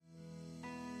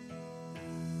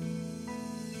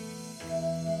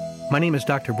My name is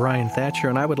Dr. Brian Thatcher,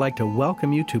 and I would like to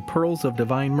welcome you to Pearls of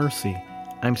Divine Mercy.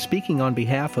 I'm speaking on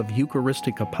behalf of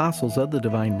Eucharistic Apostles of the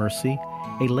Divine Mercy,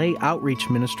 a lay outreach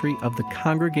ministry of the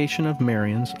Congregation of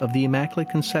Marians of the Immaculate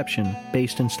Conception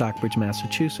based in Stockbridge,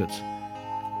 Massachusetts.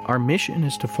 Our mission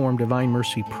is to form Divine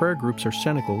Mercy prayer groups or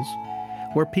cenacles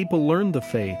where people learn the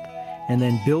faith and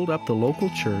then build up the local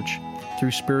church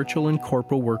through spiritual and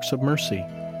corporal works of mercy,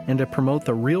 and to promote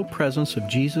the real presence of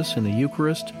Jesus in the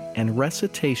Eucharist and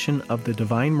recitation of the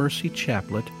Divine Mercy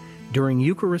Chaplet during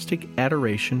Eucharistic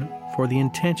adoration for the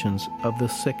intentions of the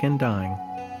sick and dying.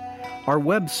 Our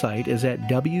website is at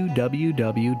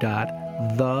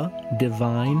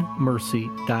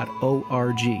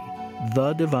www.thedivinemercy.org,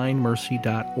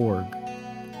 thedivinemercy.org.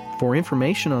 For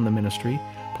information on the ministry,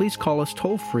 please call us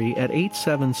toll-free at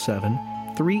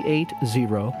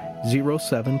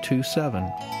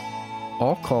 877-380-0727.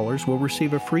 All callers will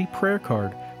receive a free prayer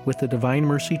card with the Divine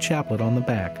Mercy Chaplet on the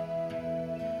back.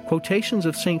 Quotations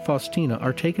of St. Faustina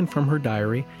are taken from her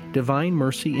diary, Divine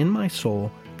Mercy in My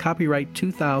Soul, copyright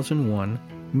 2001,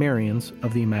 Marians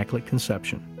of the Immaculate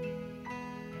Conception.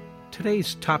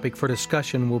 Today's topic for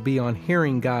discussion will be on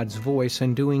hearing God's voice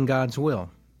and doing God's will.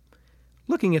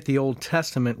 Looking at the Old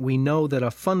Testament, we know that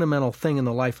a fundamental thing in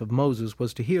the life of Moses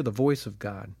was to hear the voice of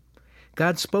God.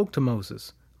 God spoke to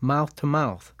Moses, mouth to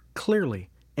mouth, clearly,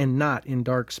 and not in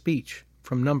dark speech,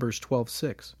 from Numbers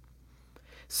 12:6.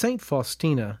 Saint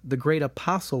Faustina, the great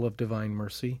apostle of Divine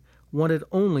Mercy, wanted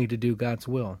only to do God's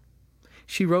will.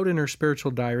 She wrote in her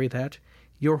spiritual diary that,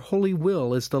 "Your holy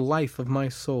will is the life of my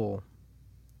soul."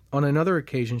 On another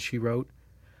occasion she wrote,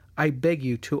 "I beg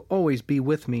you to always be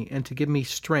with me and to give me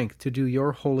strength to do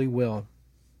your holy will."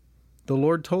 The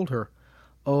Lord told her,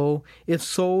 "Oh, if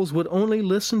souls would only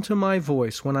listen to my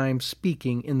voice when I am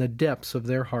speaking in the depths of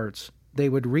their hearts, they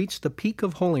would reach the peak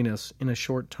of holiness in a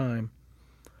short time."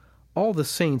 All the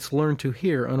saints learn to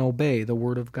hear and obey the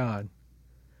Word of God.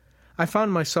 I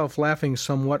found myself laughing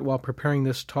somewhat while preparing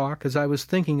this talk as I was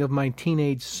thinking of my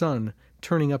teenage son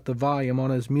turning up the volume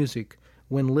on his music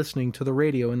when listening to the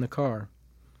radio in the car.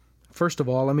 First of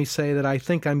all, let me say that I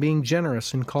think I'm being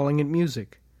generous in calling it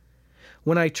music.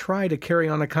 When I try to carry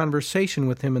on a conversation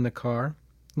with him in the car,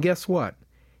 guess what?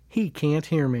 He can't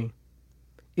hear me.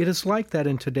 It is like that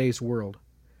in today's world.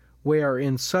 We are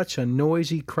in such a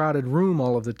noisy, crowded room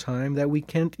all of the time that we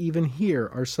can't even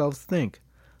hear ourselves think,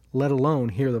 let alone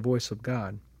hear the voice of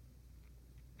God.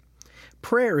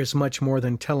 Prayer is much more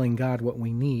than telling God what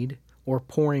we need, or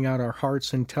pouring out our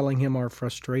hearts and telling Him our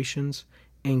frustrations,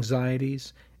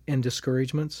 anxieties, and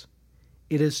discouragements.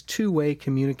 It is two-way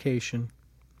communication.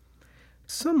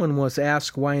 Someone was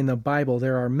asked why in the Bible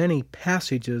there are many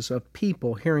passages of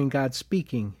people hearing God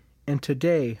speaking, and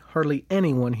today hardly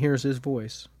anyone hears His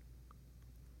voice.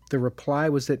 The reply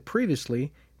was that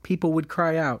previously people would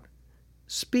cry out,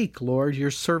 "Speak, Lord,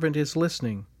 your servant is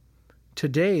listening."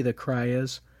 Today the cry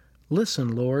is,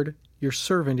 "Listen, Lord, your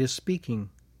servant is speaking."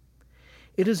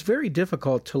 It is very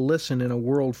difficult to listen in a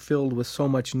world filled with so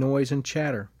much noise and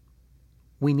chatter.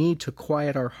 We need to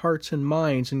quiet our hearts and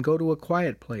minds and go to a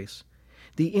quiet place,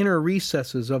 the inner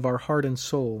recesses of our heart and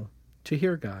soul, to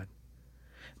hear God.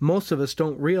 Most of us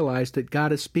don't realize that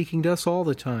God is speaking to us all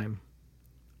the time.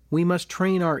 We must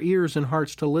train our ears and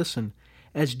hearts to listen,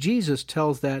 as Jesus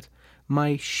tells that,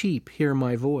 "My sheep hear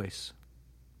my voice."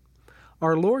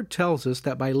 Our Lord tells us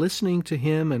that by listening to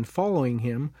Him and following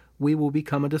Him, we will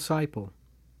become a disciple.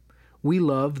 We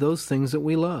love those things that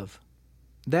we love.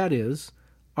 That is,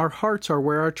 our hearts are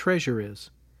where our treasure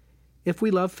is. If we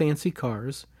love fancy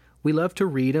cars, we love to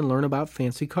read and learn about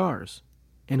fancy cars.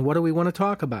 And what do we want to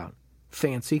talk about?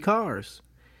 Fancy cars.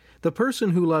 The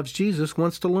person who loves Jesus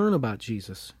wants to learn about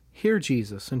Jesus, hear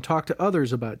Jesus, and talk to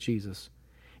others about Jesus.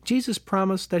 Jesus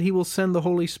promised that He will send the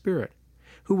Holy Spirit,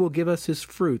 who will give us His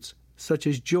fruits, such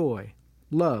as joy,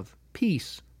 love,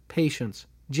 peace, patience,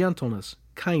 gentleness,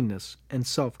 kindness, and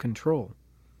self-control.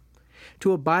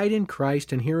 To abide in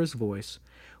Christ and hear His voice,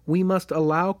 we must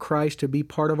allow Christ to be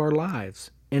part of our lives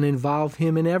and involve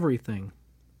Him in everything.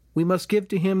 We must give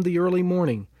to Him the early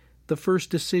morning, the first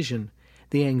decision,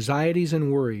 the anxieties and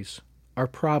worries, our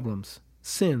problems,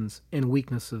 sins, and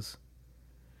weaknesses.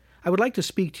 I would like to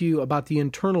speak to you about the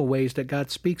internal ways that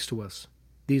God speaks to us.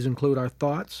 These include our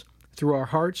thoughts, through our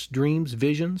hearts, dreams,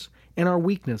 visions, and our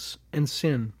weakness and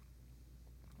sin.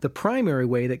 The primary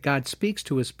way that God speaks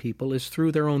to His people is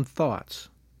through their own thoughts.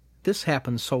 This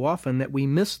happens so often that we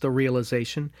miss the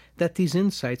realization that these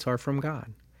insights are from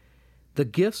God. The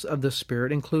gifts of the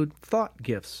Spirit include thought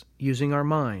gifts, using our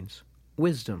minds,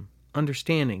 wisdom,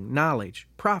 understanding, knowledge,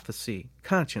 prophecy,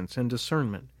 conscience, and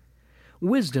discernment.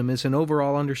 Wisdom is an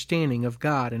overall understanding of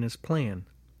God and His plan.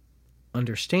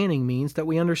 Understanding means that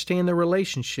we understand the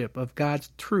relationship of God's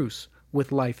truths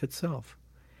with life itself.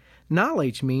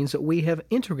 Knowledge means that we have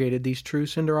integrated these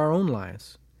truths into our own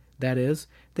lives. That is,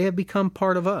 they have become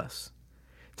part of us.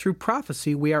 Through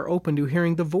prophecy, we are open to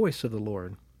hearing the voice of the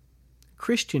Lord.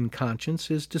 Christian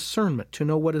conscience is discernment to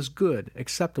know what is good,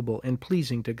 acceptable, and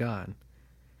pleasing to God.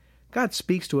 God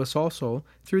speaks to us also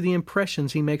through the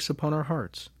impressions He makes upon our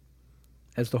hearts.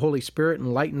 As the Holy Spirit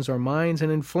enlightens our minds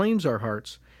and inflames our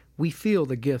hearts, we feel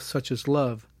the gifts such as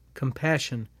love,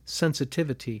 compassion,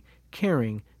 sensitivity,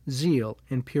 caring, zeal,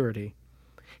 and purity.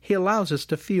 He allows us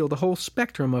to feel the whole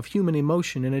spectrum of human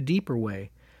emotion in a deeper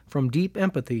way, from deep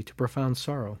empathy to profound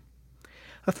sorrow.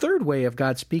 A third way of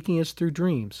God speaking is through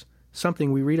dreams,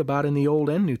 something we read about in the Old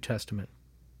and New Testament.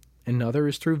 Another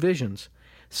is through visions.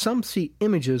 Some see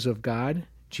images of God,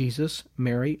 Jesus,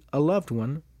 Mary, a loved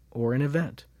one, or an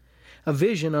event. A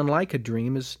vision, unlike a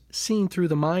dream, is seen through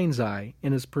the mind's eye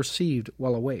and is perceived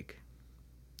while awake.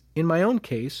 In my own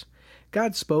case,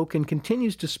 God spoke and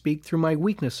continues to speak through my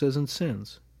weaknesses and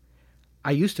sins.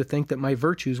 I used to think that my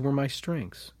virtues were my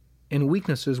strengths, and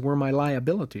weaknesses were my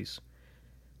liabilities.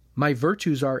 My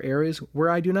virtues are areas where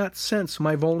I do not sense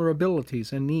my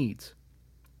vulnerabilities and needs.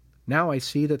 Now I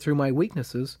see that through my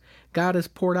weaknesses, God has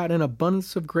poured out an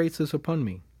abundance of graces upon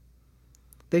me.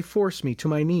 They force me to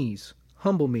my knees,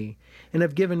 humble me, and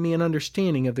have given me an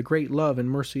understanding of the great love and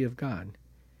mercy of God.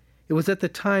 It was at the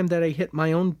time that I hit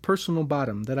my own personal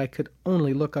bottom that I could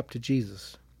only look up to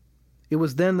Jesus. It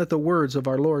was then that the words of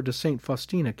our Lord to St.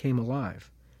 Faustina came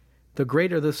alive. The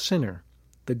greater the sinner,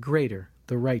 the greater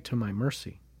the right to my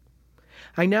mercy.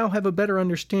 I now have a better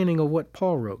understanding of what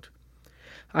Paul wrote.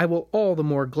 I will all the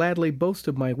more gladly boast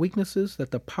of my weaknesses,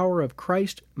 that the power of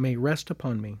Christ may rest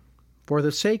upon me. For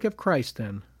the sake of Christ,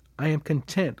 then, I am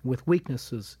content with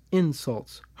weaknesses,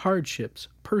 insults, hardships,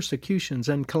 persecutions,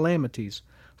 and calamities,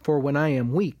 for when I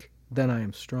am weak, then I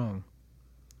am strong.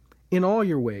 In all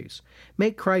your ways,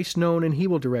 make Christ known, and He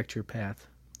will direct your path.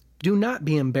 Do not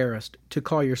be embarrassed to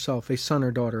call yourself a son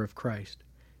or daughter of Christ.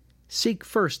 Seek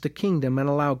first the kingdom and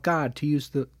allow God to use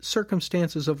the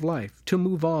circumstances of life to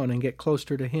move on and get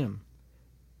closer to Him.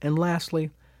 And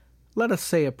lastly, let us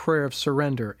say a prayer of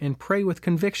surrender and pray with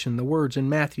conviction the words in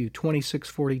Matthew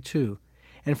 26:42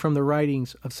 and from the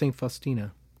writings of St.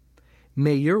 Faustina.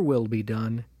 May your will be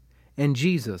done, and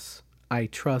Jesus, I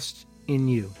trust in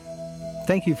you.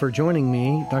 Thank you for joining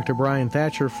me, Dr. Brian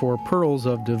Thatcher, for Pearls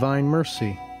of Divine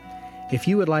Mercy. If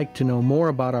you would like to know more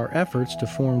about our efforts to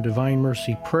form Divine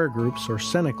Mercy prayer groups or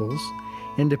cenacles,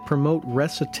 and to promote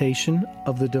recitation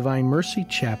of the Divine Mercy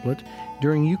Chaplet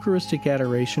during Eucharistic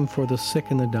adoration for the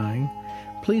sick and the dying,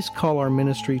 please call our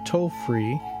ministry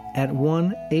toll-free at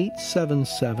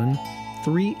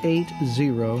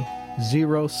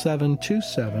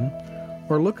 1-877-380-0727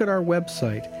 or look at our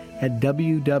website at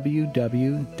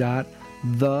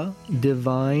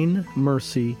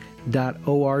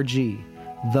www.thedivinemercy.org,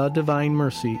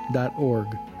 thedivinemercy.org.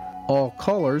 All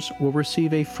callers will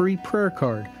receive a free prayer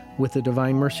card with the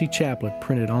Divine Mercy Chaplet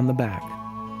printed on the back.